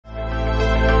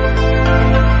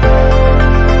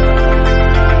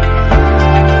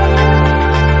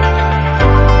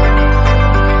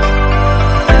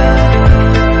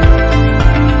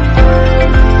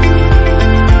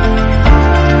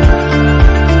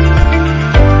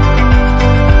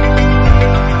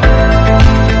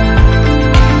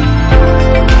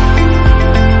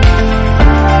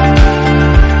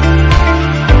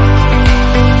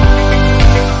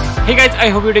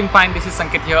hope you're doing fine. This is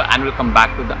Sanket here and welcome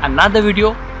back to another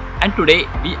video. And today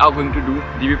we are going to do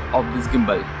review of this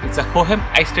gimbal. It's a Hohem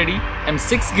I-Steady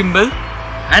M6 gimbal,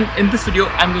 and in this video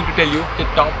I'm going to tell you the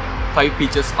top 5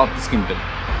 features of this gimbal.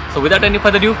 So without any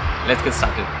further ado, let's get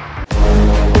started.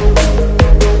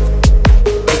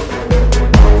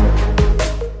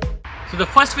 So the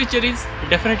first feature is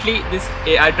definitely this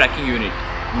AI tracking unit.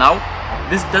 Now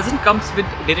this doesn't comes with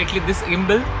directly this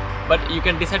gimbal, but you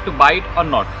can decide to buy it or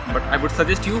not. But I would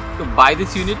suggest you to buy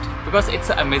this unit because it's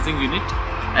an amazing unit,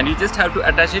 and you just have to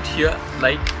attach it here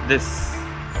like this,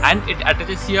 and it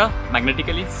attaches here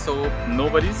magnetically, so no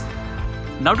worries.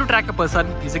 Now to track a person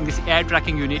using this AI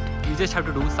tracking unit, you just have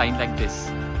to do sign like this.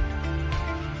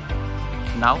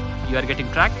 Now you are getting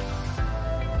tracked.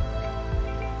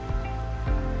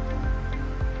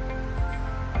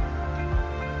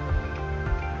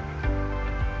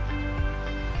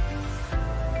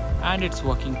 And it's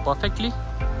working perfectly.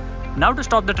 Now to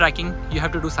stop the tracking, you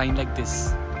have to do sign like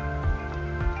this.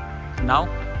 Now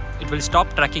it will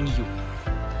stop tracking you.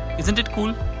 Isn't it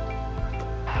cool?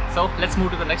 So let's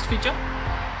move to the next feature.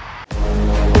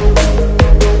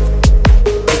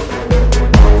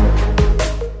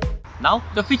 Now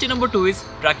the feature number 2 is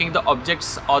tracking the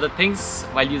objects or the things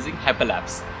while using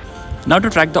hyperlapse. Now to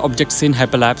track the objects in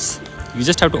hyperlapse, you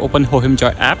just have to open Hohem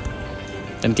app,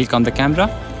 then click on the camera.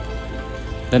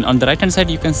 Then on the right hand side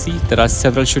you can see there are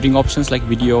several shooting options like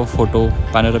video, photo,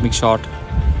 panoramic shot,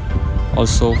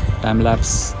 also time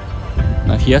lapse.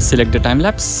 Now here select the time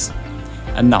lapse,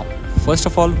 and now first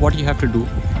of all what you have to do,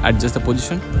 adjust the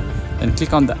position, then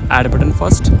click on the add button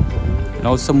first, and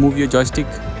also move your joystick,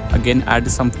 again add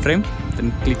some frame,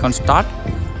 then click on start.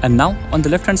 And now on the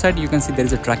left hand side you can see there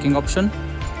is a tracking option.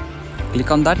 Click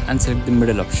on that and select the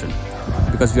middle option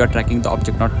because we are tracking the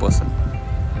object, not person.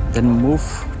 Then move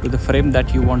to the frame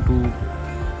that you want to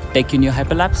take in your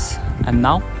hyperlapse, and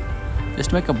now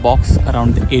just make a box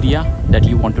around the area that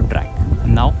you want to track.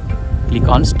 And now click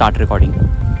on start recording.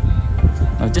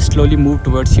 Now just slowly move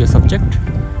towards your subject.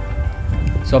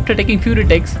 So after taking few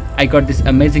retakes, I got this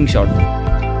amazing shot.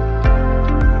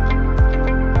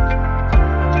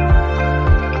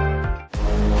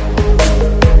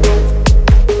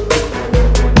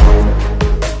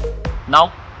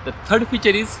 Now the third feature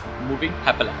is moving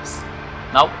hyperlapse.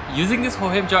 Now using this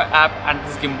Hohem app and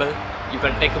this gimbal, you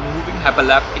can take a moving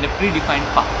hyperlapse in a predefined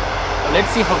path. Now let's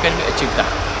see how can we achieve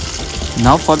that.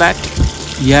 Now for that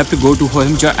you have to go to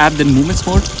Hohem app, then movements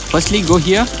mode. Firstly go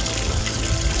here,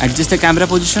 adjust the camera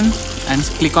position and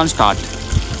click on start.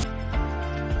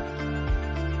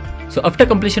 So after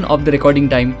completion of the recording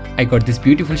time, I got this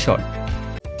beautiful shot.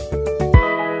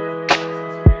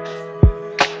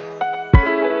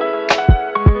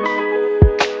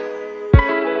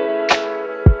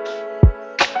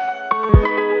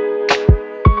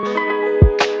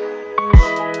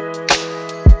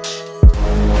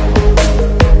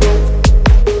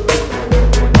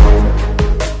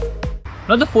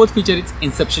 Now the fourth feature is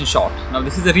inception shot. Now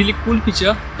this is a really cool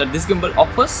feature that this gimbal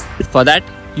offers. For that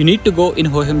you need to go in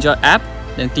Hohem app,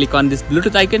 then click on this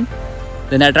Bluetooth icon,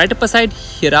 then at right upper side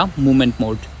here are movement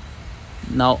mode.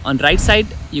 Now on right side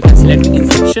you can select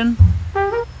inception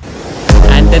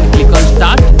and then click on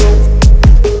start,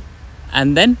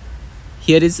 and then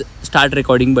here is start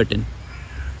recording button.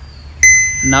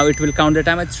 Now it will count the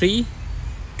time at 3,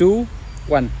 2,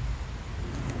 1.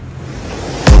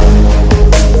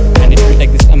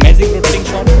 Take this amazing rotating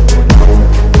shot.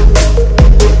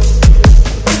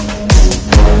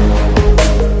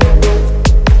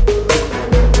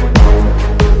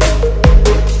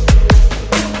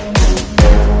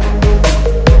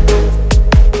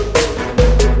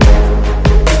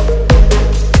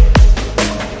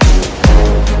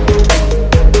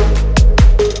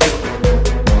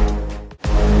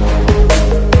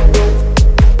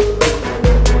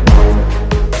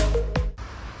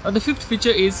 Now the fifth feature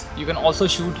is you can also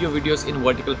shoot your videos in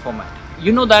vertical format.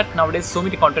 You know that nowadays so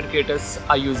many content creators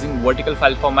are using vertical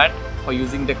file format for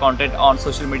using their content on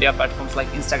social media platforms like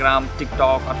Instagram,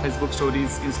 TikTok or Facebook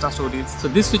stories, Insta stories. So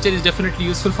this feature is definitely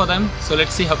useful for them. So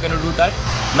let's see how can you do that.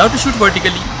 Now to shoot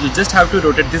vertically, you just have to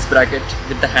rotate this bracket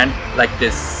with the hand like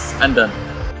this, and done.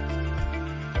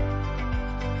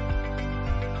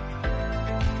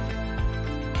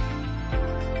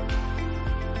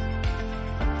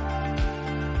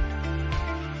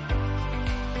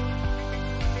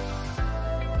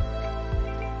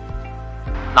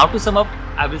 Now to sum up,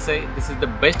 I will say this is the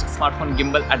best smartphone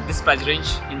gimbal at this price range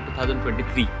in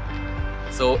 2023.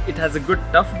 So it has a good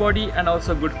tough body and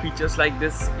also good features like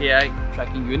this AI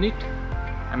tracking unit.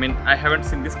 I mean, I haven't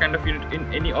seen this kind of unit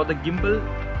in any other gimbal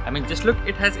I mean, just look,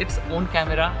 it has its own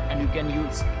camera and you can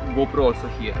use GoPro also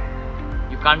here.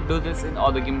 You can't do this in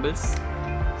other gimbals.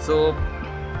 So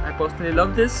I personally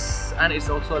love this, and it's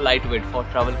also lightweight for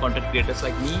travel content creators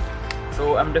like me.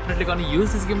 So I'm definitely going to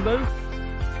use this gimbal.